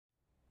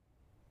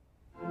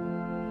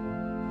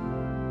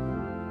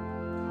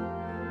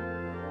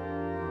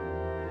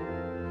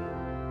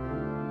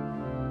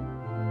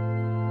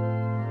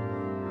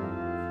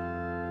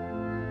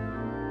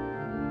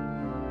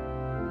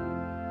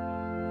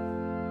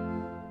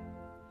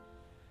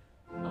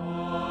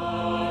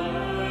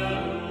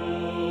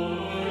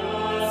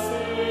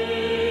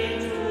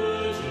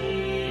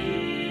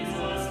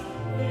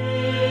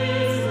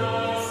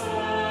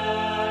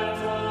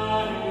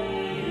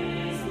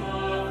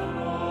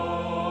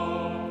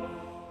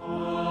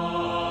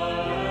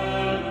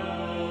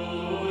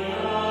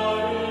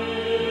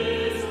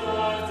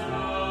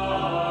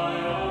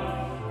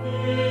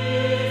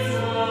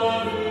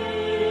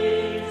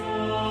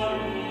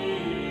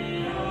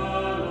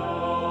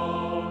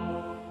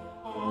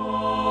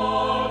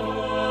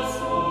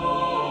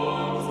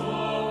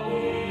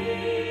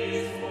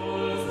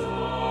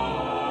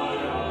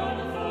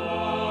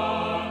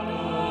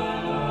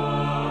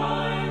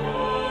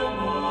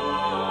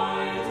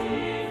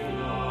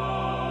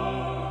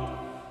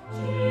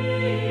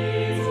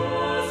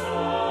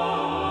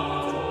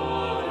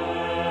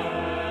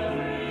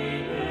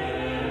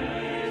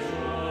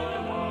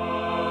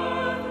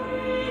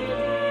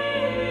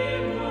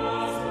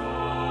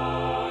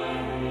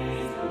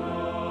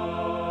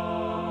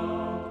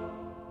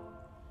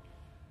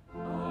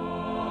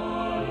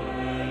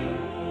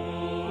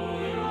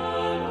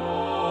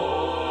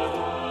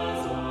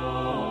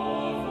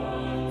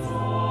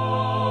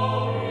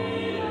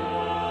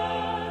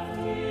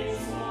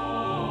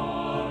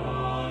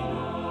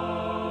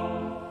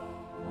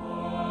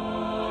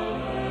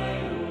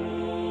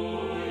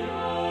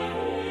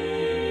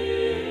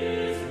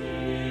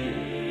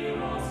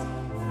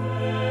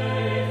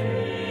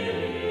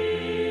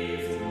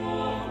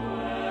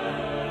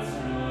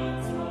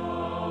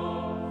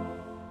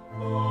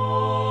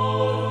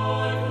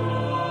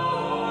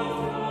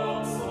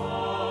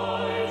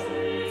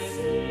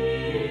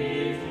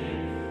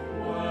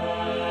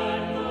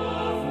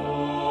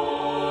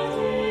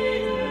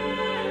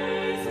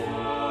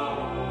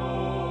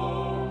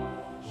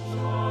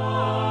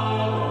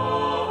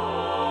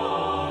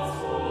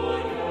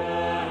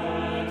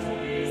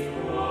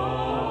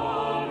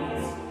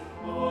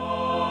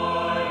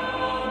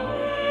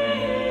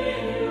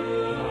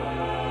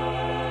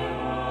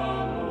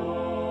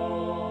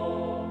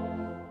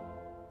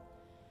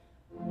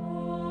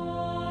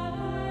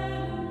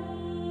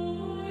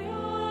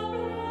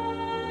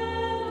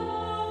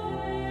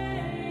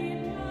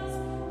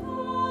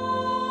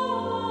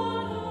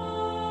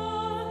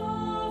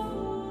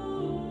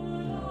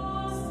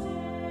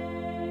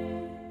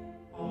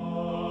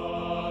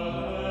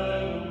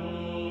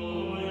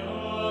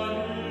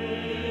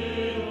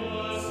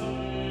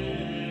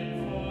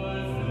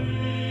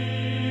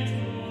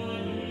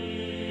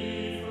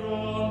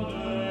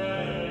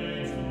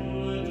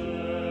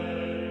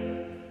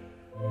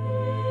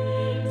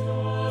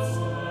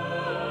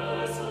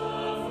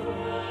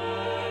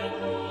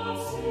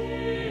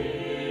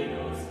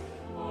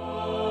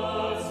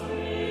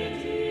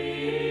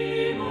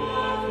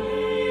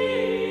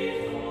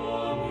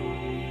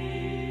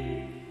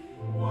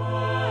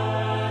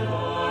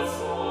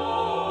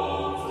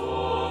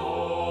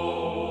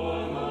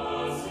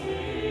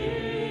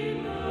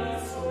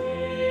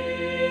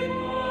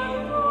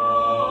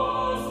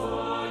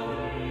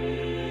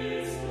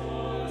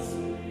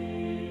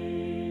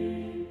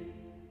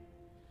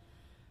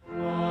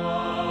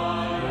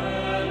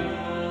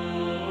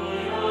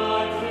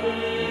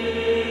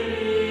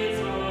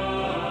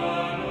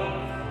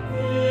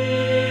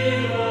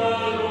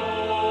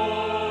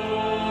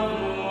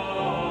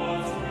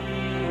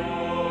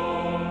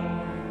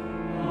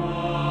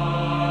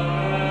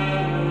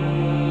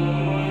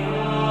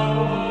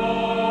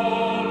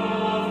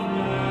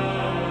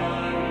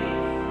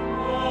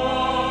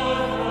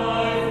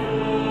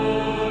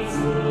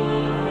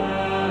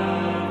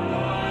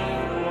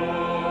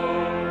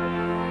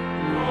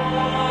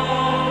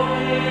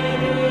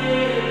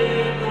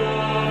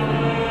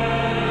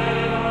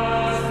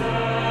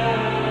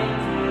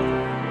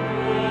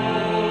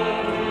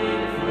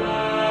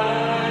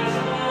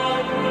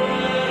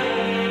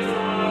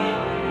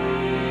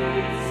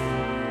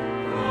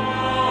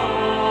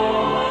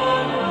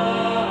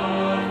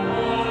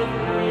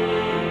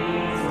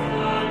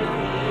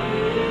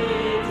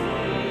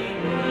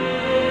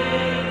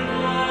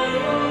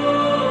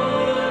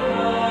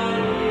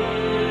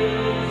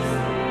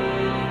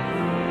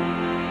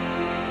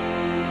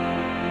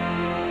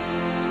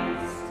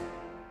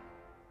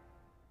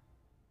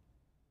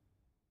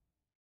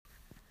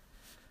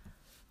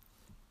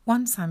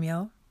1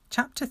 Samuel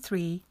chapter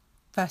 3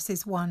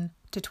 verses 1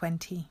 to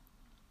 20.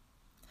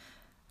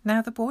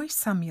 Now the boy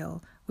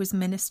Samuel was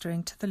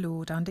ministering to the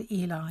Lord under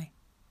Eli.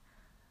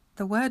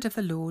 The word of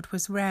the Lord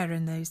was rare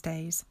in those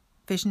days.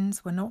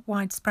 Visions were not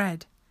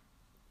widespread.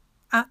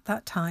 At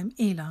that time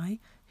Eli,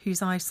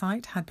 whose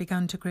eyesight had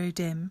begun to grow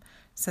dim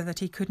so that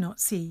he could not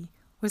see,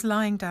 was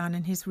lying down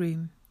in his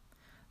room.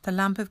 The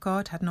lamp of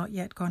God had not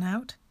yet gone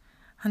out,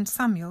 and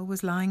Samuel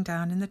was lying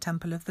down in the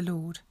temple of the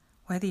Lord,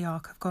 where the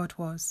ark of God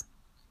was.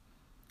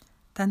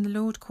 Then the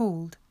Lord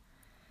called,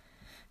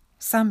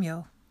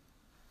 "Samuel,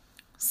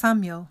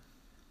 Samuel."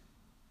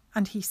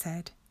 And he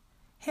said,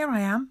 "Here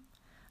I am,"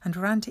 and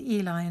ran to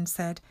Eli and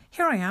said,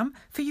 "Here I am,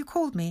 for you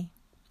called me."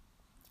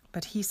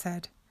 But he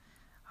said,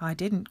 "I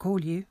didn't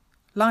call you.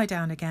 Lie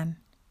down again."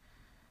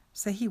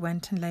 So he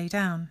went and lay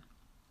down.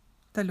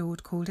 The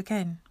Lord called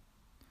again,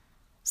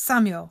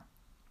 "Samuel."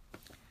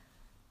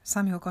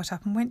 Samuel got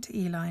up and went to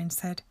Eli and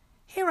said,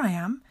 "Here I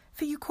am,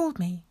 for you called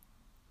me."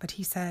 But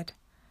he said,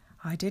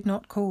 "I did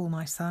not call,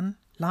 my son.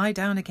 Lie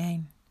down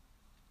again."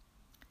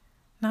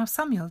 Now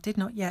Samuel did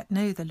not yet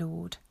know the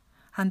Lord,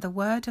 and the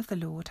word of the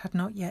Lord had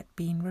not yet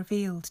been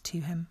revealed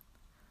to him.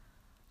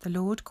 The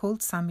Lord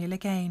called Samuel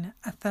again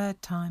a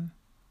third time,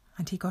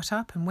 and he got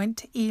up and went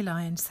to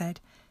Eli and said,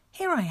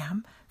 "Here I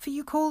am, for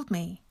you called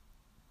me."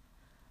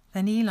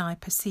 Then Eli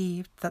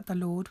perceived that the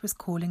Lord was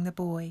calling the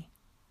boy.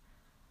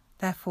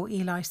 Therefore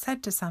Eli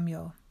said to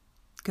Samuel,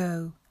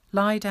 "Go,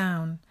 lie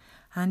down,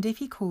 and if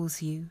he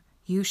calls you,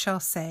 you shall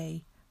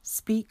say,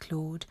 'Speak,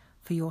 Lord,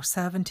 for your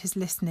servant is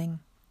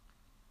listening.'"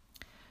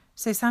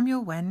 So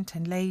Samuel went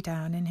and lay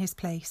down in his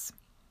place.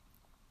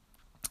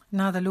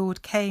 Now the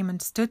Lord came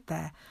and stood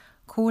there,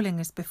 calling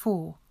as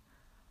before,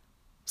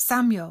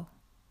 "Samuel,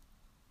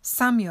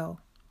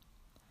 Samuel."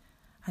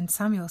 And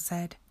Samuel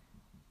said,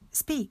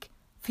 "Speak,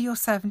 for your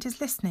servant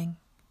is listening."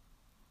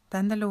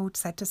 Then the Lord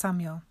said to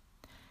Samuel,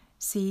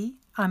 "See,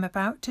 I am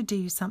about to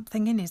do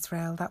something in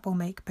Israel that will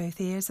make both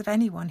ears of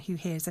anyone who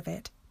hears of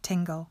it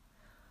tingle.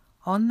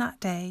 On that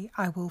day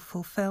I will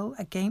fulfill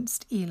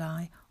against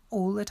Eli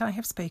all that I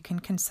have spoken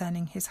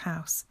concerning his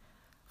house,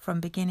 from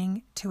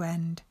beginning to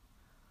end.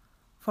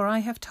 For I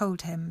have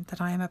told him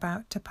that I am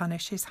about to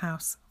punish his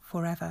house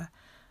forever,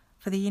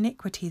 for the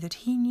iniquity that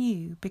he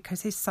knew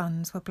because his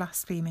sons were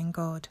blaspheming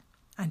God,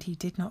 and he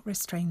did not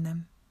restrain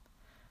them.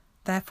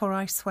 Therefore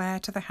I swear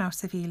to the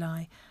house of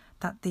Eli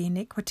that the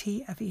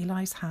iniquity of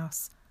Eli's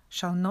house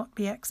shall not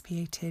be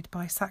expiated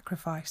by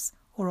sacrifice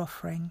or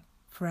offering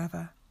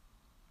forever."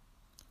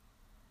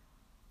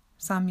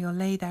 Samuel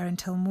lay there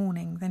until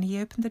morning. Then he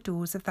opened the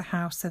doors of the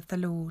house of the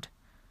Lord.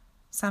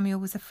 Samuel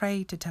was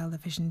afraid to tell the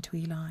vision to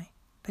Eli.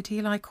 But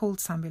Eli called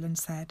Samuel and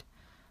said,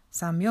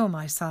 "Samuel,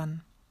 my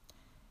son."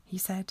 He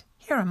said,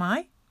 "Here am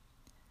I."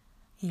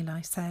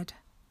 Eli said,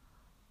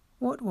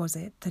 "What was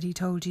it that he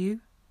told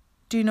you?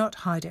 Do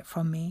not hide it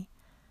from me.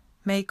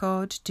 May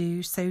God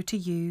do so to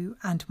you,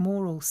 and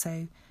more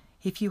also,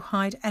 if you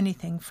hide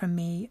anything from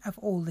me of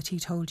all that he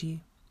told you."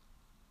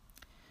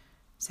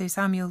 So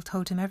Samuel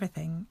told him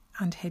everything,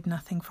 and hid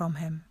nothing from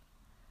him.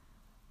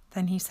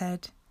 Then he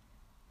said,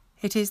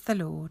 "It is the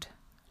Lord.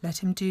 Let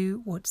him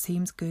do what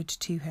seems good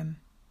to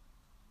him."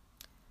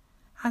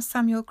 As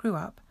Samuel grew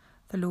up,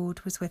 the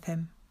Lord was with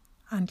him,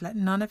 and let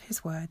none of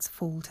his words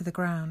fall to the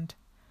ground.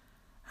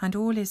 and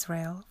all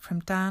Israel, from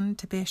Dan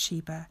to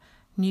Beersheba,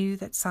 knew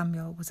that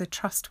Samuel was a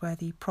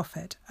trustworthy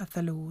prophet of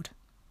the Lord.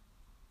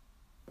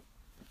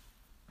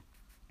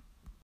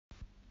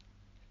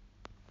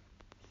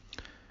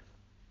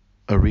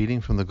 A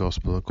reading from the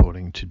Gospel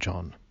according to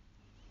John.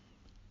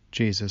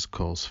 Jesus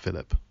calls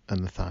Philip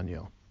and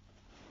Nathanael.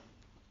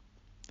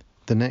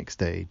 The next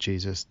day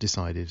Jesus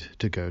decided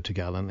to go to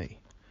Galilee.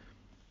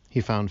 He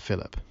found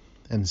Philip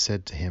and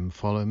said to him,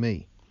 "Follow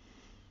me."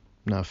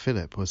 Now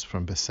Philip was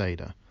from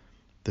Bethsaida,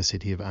 the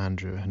city of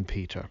Andrew and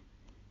Peter.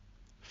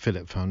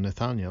 Philip found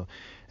Nathanael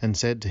and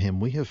said to him,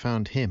 "We have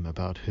found him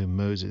about whom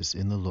Moses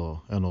in the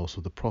law and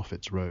also the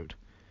prophets wrote,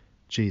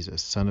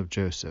 Jesus, son of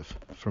Joseph,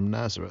 from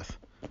Nazareth."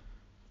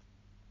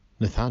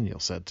 Nathanael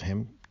said to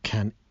him,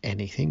 "Can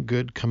anything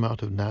good come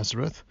out of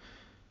Nazareth?"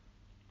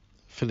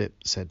 Philip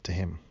said to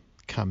him,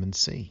 "Come and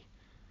see."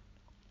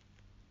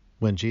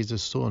 When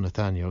Jesus saw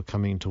Nathanael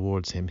coming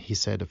towards him, he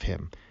said of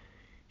him,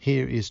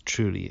 "Here is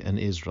truly an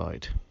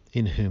Israelite,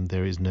 in whom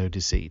there is no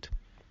deceit."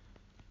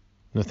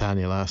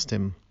 Nathanael asked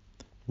him,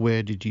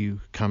 "Where did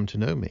you come to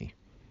know me?"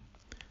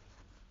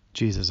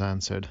 Jesus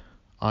answered,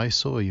 "I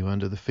saw you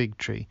under the fig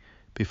tree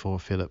before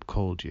Philip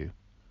called you."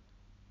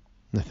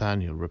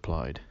 Nathanael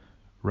replied,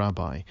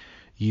 "Rabbi,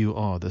 you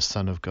are the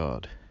Son of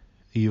God.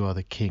 You are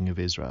the King of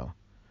Israel."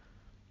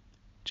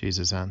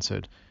 Jesus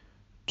answered,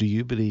 "Do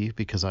you believe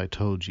because I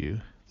told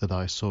you that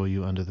I saw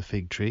you under the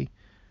fig tree?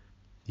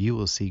 You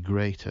will see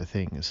greater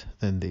things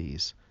than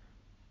these."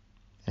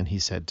 And he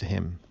said to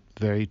him,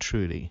 "Very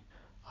truly,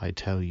 I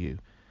tell you,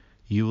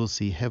 you will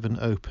see heaven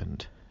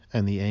opened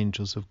and the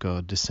angels of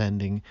God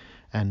descending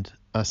and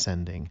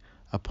ascending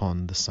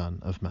upon the Son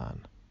of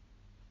Man."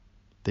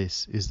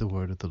 This is the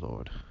word of the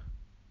Lord.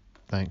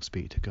 Thanks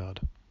be to God.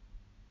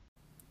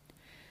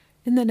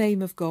 In the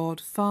name of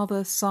God,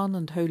 Father, Son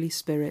and Holy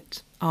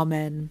Spirit.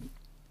 Amen.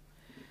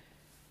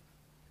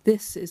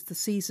 This is the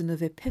season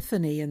of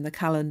Epiphany in the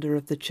calendar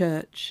of the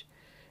Church.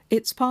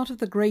 It's part of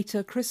the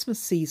greater Christmas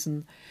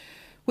season,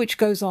 which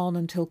goes on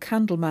until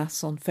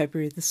Candlemas on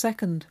February the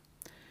 2nd.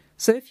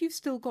 So if you've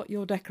still got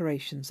your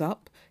decorations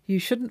up, you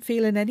shouldn't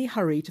feel in any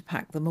hurry to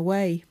pack them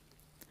away.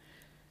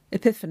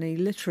 Epiphany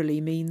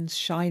literally means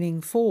shining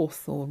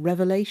forth or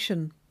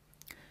revelation.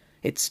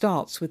 It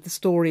starts with the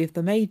story of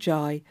the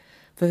Magi,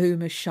 for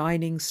whom a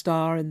shining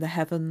star in the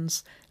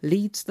heavens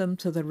leads them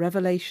to the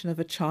revelation of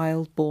a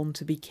child born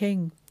to be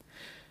king.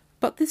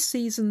 But this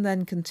season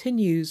then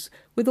continues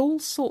with all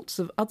sorts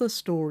of other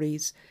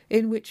stories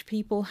in which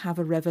people have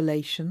a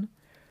revelation,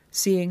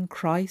 seeing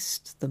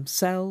Christ,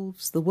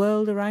 themselves, the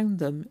world around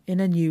them in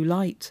a new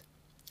light.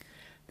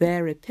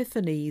 Their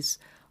epiphanies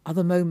are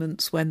the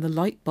moments when the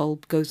light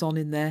bulb goes on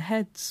in their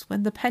heads,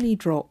 when the penny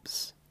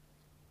drops.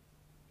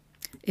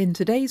 In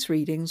today's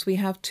readings we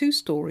have two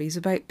stories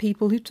about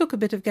people who took a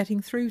bit of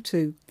getting through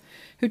to,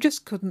 who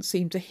just couldn't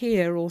seem to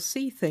hear or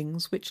see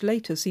things which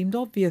later seemed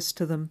obvious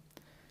to them.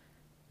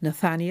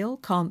 Nathanael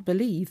can't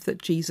believe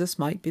that Jesus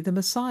might be the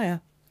Messiah.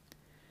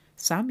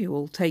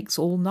 Samuel takes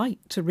all night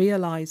to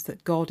realise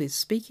that God is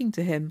speaking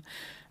to him,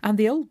 and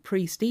the old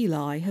priest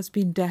Eli has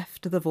been deaf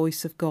to the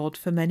voice of God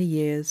for many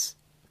years.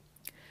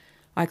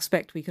 I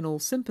expect we can all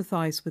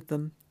sympathise with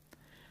them.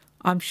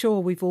 I'm sure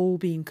we've all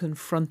been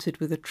confronted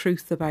with a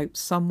truth about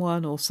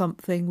someone or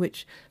something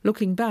which,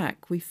 looking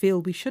back, we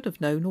feel we should have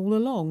known all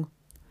along.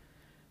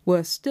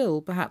 Worse still,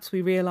 perhaps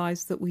we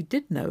realise that we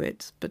did know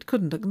it, but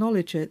couldn't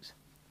acknowledge it.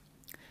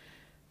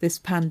 This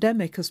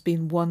pandemic has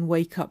been one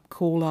wake-up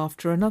call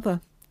after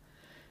another,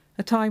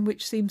 a time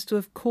which seems to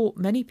have caught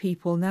many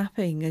people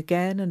napping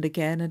again and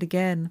again and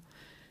again,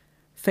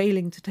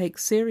 failing to take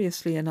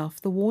seriously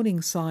enough the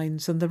warning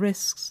signs and the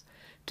risks,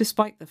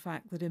 despite the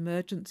fact that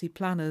emergency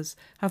planners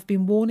have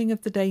been warning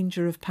of the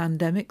danger of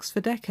pandemics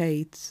for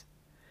decades.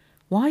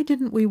 Why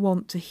didn't we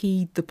want to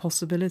heed the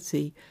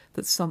possibility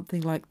that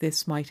something like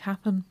this might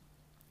happen?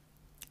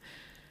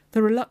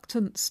 The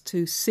reluctance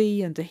to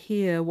see and to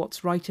hear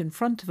what's right in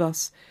front of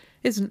us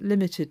isn't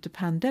limited to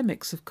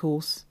pandemics, of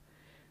course.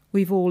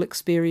 We've all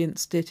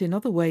experienced it in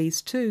other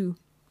ways too.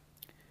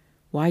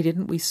 Why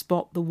didn't we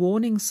spot the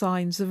warning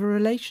signs of a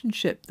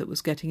relationship that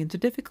was getting into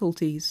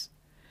difficulties?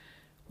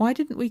 Why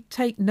didn't we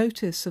take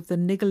notice of the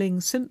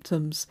niggling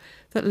symptoms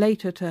that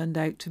later turned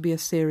out to be a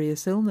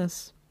serious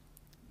illness?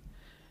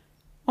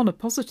 On a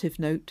positive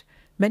note,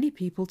 many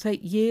people take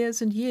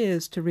years and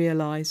years to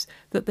realise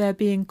that they're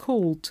being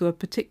called to a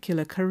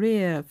particular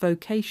career,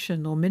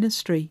 vocation or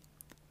ministry.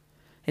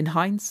 In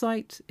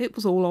hindsight, it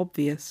was all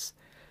obvious,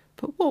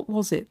 but what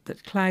was it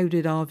that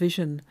clouded our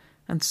vision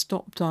and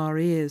stopped our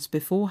ears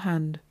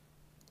beforehand?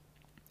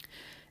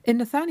 In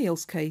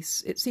Nathanael's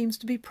case, it seems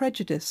to be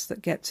prejudice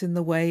that gets in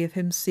the way of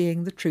him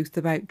seeing the truth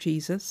about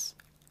Jesus.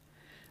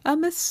 "A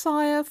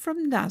Messiah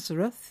from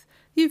Nazareth?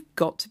 You've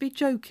got to be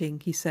joking,"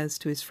 he says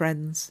to his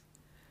friends.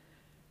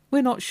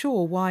 We're not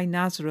sure why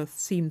Nazareth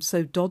seemed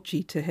so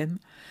dodgy to him,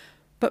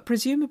 but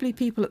presumably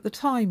people at the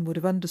time would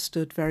have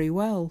understood very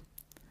well.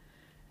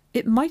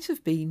 It might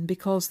have been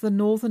because the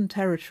northern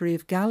territory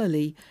of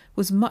Galilee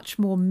was much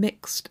more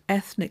mixed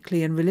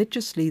ethnically and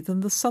religiously than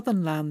the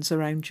southern lands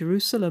around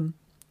Jerusalem.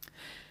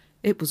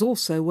 It was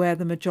also where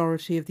the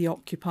majority of the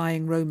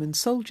occupying Roman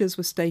soldiers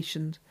were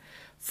stationed,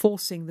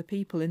 forcing the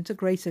people into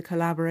greater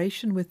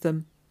collaboration with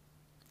them.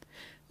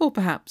 Or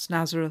perhaps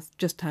Nazareth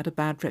just had a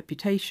bad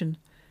reputation,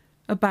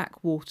 a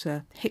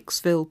backwater,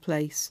 Hicksville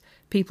place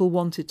people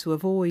wanted to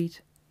avoid.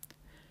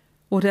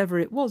 Whatever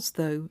it was,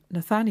 though,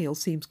 Nathanael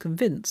seems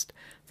convinced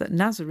that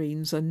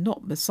Nazarenes are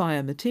not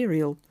Messiah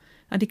material,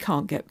 and he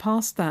can't get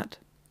past that.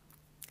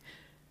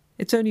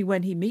 It's only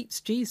when he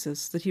meets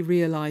Jesus that he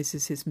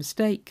realises his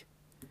mistake.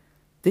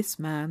 This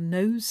man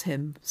knows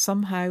him,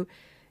 somehow,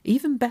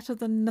 even better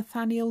than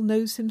Nathanael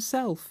knows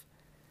himself,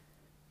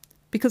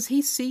 because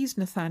he sees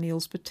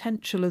Nathanael's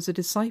potential as a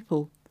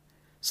disciple,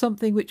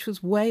 something which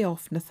was way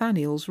off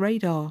Nathanael's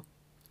radar.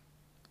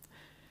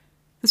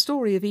 The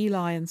story of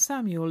Eli and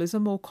Samuel is a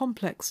more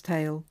complex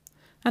tale,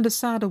 and a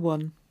sadder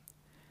one.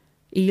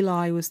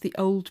 Eli was the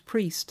old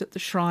priest at the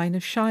shrine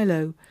of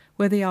Shiloh,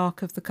 where the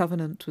Ark of the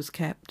Covenant was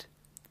kept.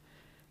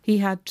 He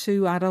had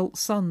 2 adult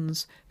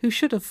sons who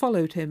should have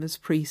followed him as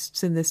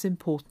priests in this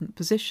important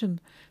position,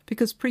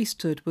 because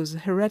priesthood was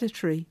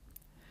hereditary.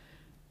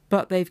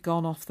 But they've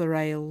gone off the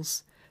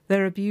rails.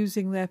 They're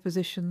abusing their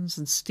positions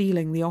and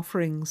stealing the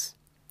offerings.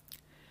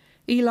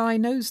 Eli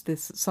knows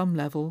this at some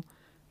level,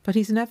 but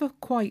he's never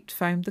quite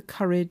found the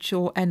courage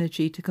or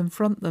energy to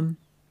confront them.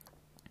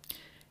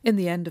 In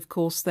the end, of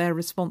course, they're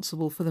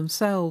responsible for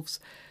themselves,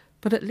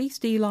 but at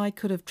least Eli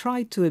could have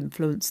tried to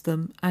influence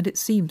them, and it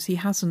seems he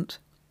hasn't.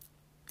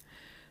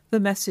 The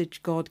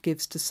message God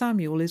gives to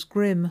Samuel is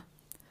grim.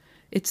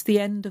 It's the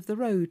end of the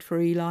road for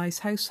Eli's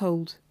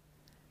household.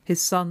 His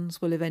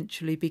sons will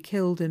eventually be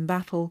killed in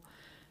battle,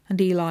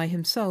 and Eli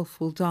himself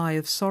will die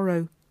of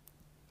sorrow.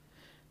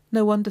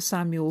 No wonder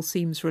Samuel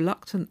seems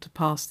reluctant to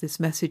pass this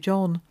message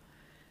on.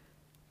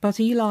 But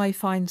Eli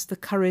finds the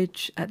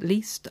courage, at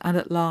least and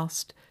at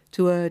last,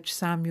 to urge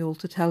Samuel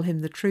to tell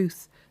him the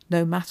truth,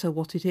 no matter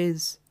what it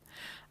is.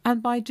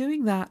 And by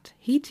doing that,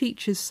 he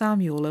teaches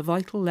Samuel a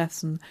vital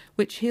lesson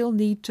which he'll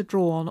need to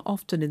draw on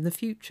often in the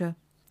future,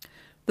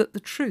 that the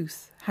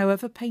truth,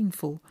 however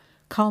painful,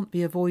 can't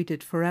be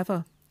avoided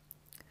forever.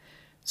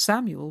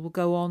 Samuel will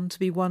go on to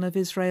be one of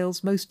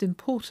Israel's most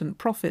important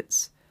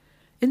prophets,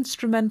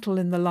 instrumental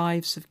in the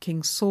lives of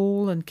King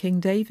Saul and King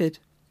David.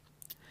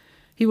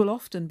 He will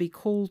often be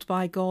called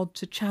by God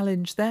to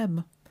challenge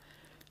them,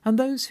 and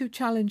those who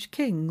challenge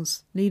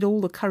kings need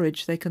all the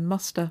courage they can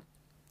muster.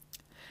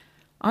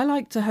 I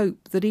like to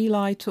hope that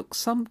Eli took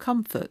some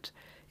comfort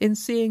in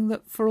seeing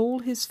that for all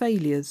his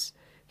failures,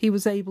 he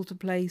was able to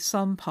play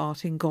some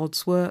part in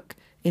God's work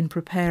in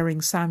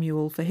preparing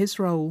Samuel for his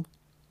role.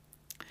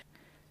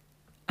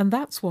 And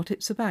that's what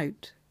it's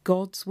about,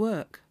 God's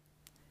work.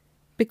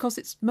 Because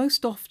it's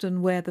most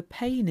often where the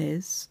pain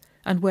is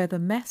and where the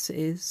mess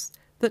is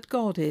that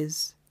God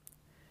is.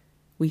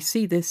 We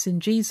see this in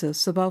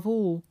Jesus above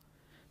all,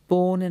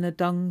 born in a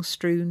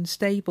dung-strewn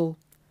stable,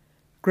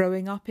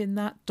 growing up in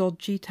that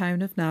dodgy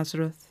town of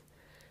Nazareth,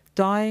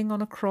 dying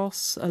on a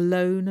cross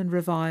alone and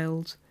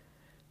reviled,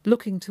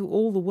 looking to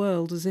all the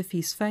world as if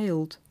he's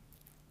failed.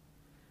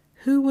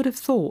 Who would have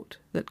thought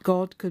that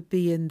God could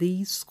be in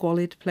these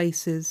squalid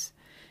places,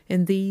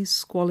 in these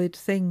squalid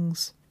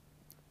things?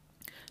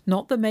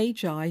 Not the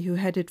Magi who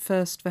headed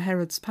first for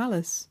Herod's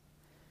palace,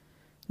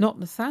 not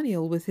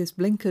Nathanael with his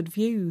blinkered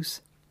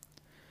views,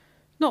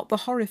 not the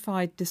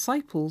horrified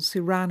disciples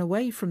who ran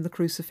away from the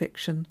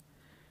crucifixion,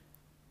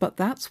 but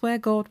that's where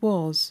God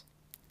was,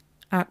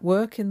 at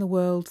work in the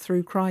world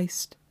through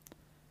Christ.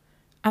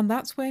 And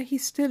that's where he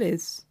still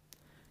is,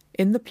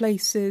 in the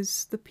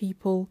places, the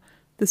people,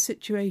 the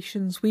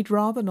situations we'd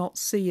rather not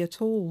see at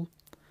all,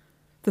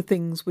 the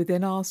things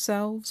within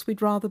ourselves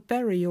we'd rather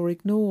bury or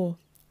ignore.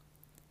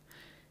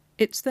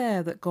 It's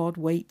there that God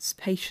waits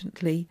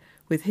patiently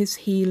with his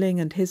healing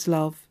and his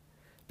love,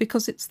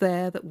 because it's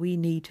there that we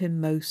need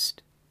him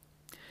most.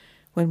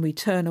 When we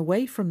turn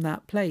away from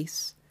that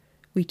place,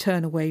 we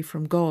turn away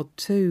from God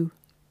too.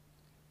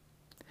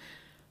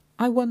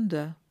 I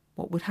wonder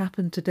what would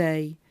happen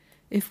today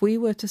if we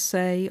were to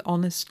say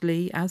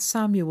honestly, as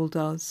Samuel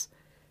does,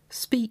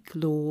 "Speak,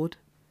 Lord,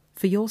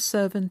 for your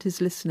servant is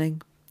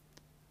listening."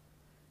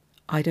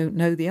 I don't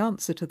know the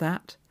answer to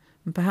that,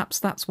 and perhaps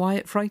that's why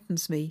it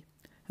frightens me,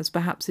 as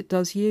perhaps it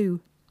does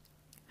you.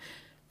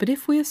 But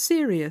if we are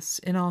serious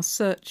in our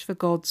search for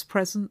God's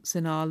presence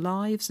in our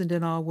lives and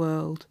in our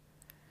world,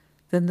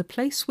 then the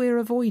place we're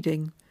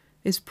avoiding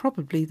is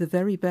probably the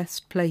very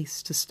best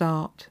place to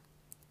start.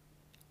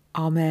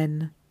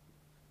 Amen.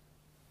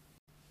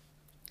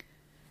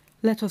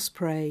 Let us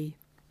pray.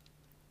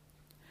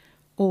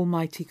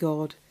 Almighty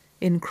God,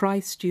 in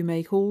Christ you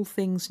make all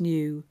things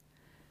new.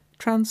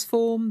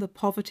 Transform the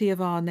poverty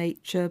of our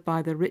nature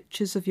by the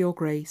riches of your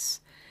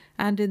grace,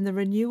 and in the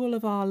renewal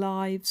of our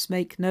lives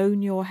make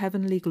known your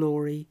heavenly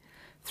glory,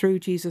 through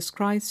Jesus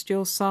Christ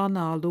your Son,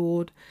 our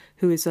Lord,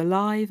 who is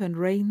alive and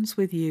reigns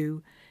with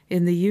you,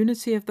 in the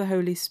unity of the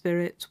Holy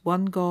Spirit,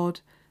 one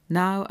God,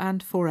 now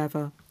and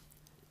forever.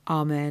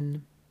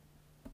 Amen.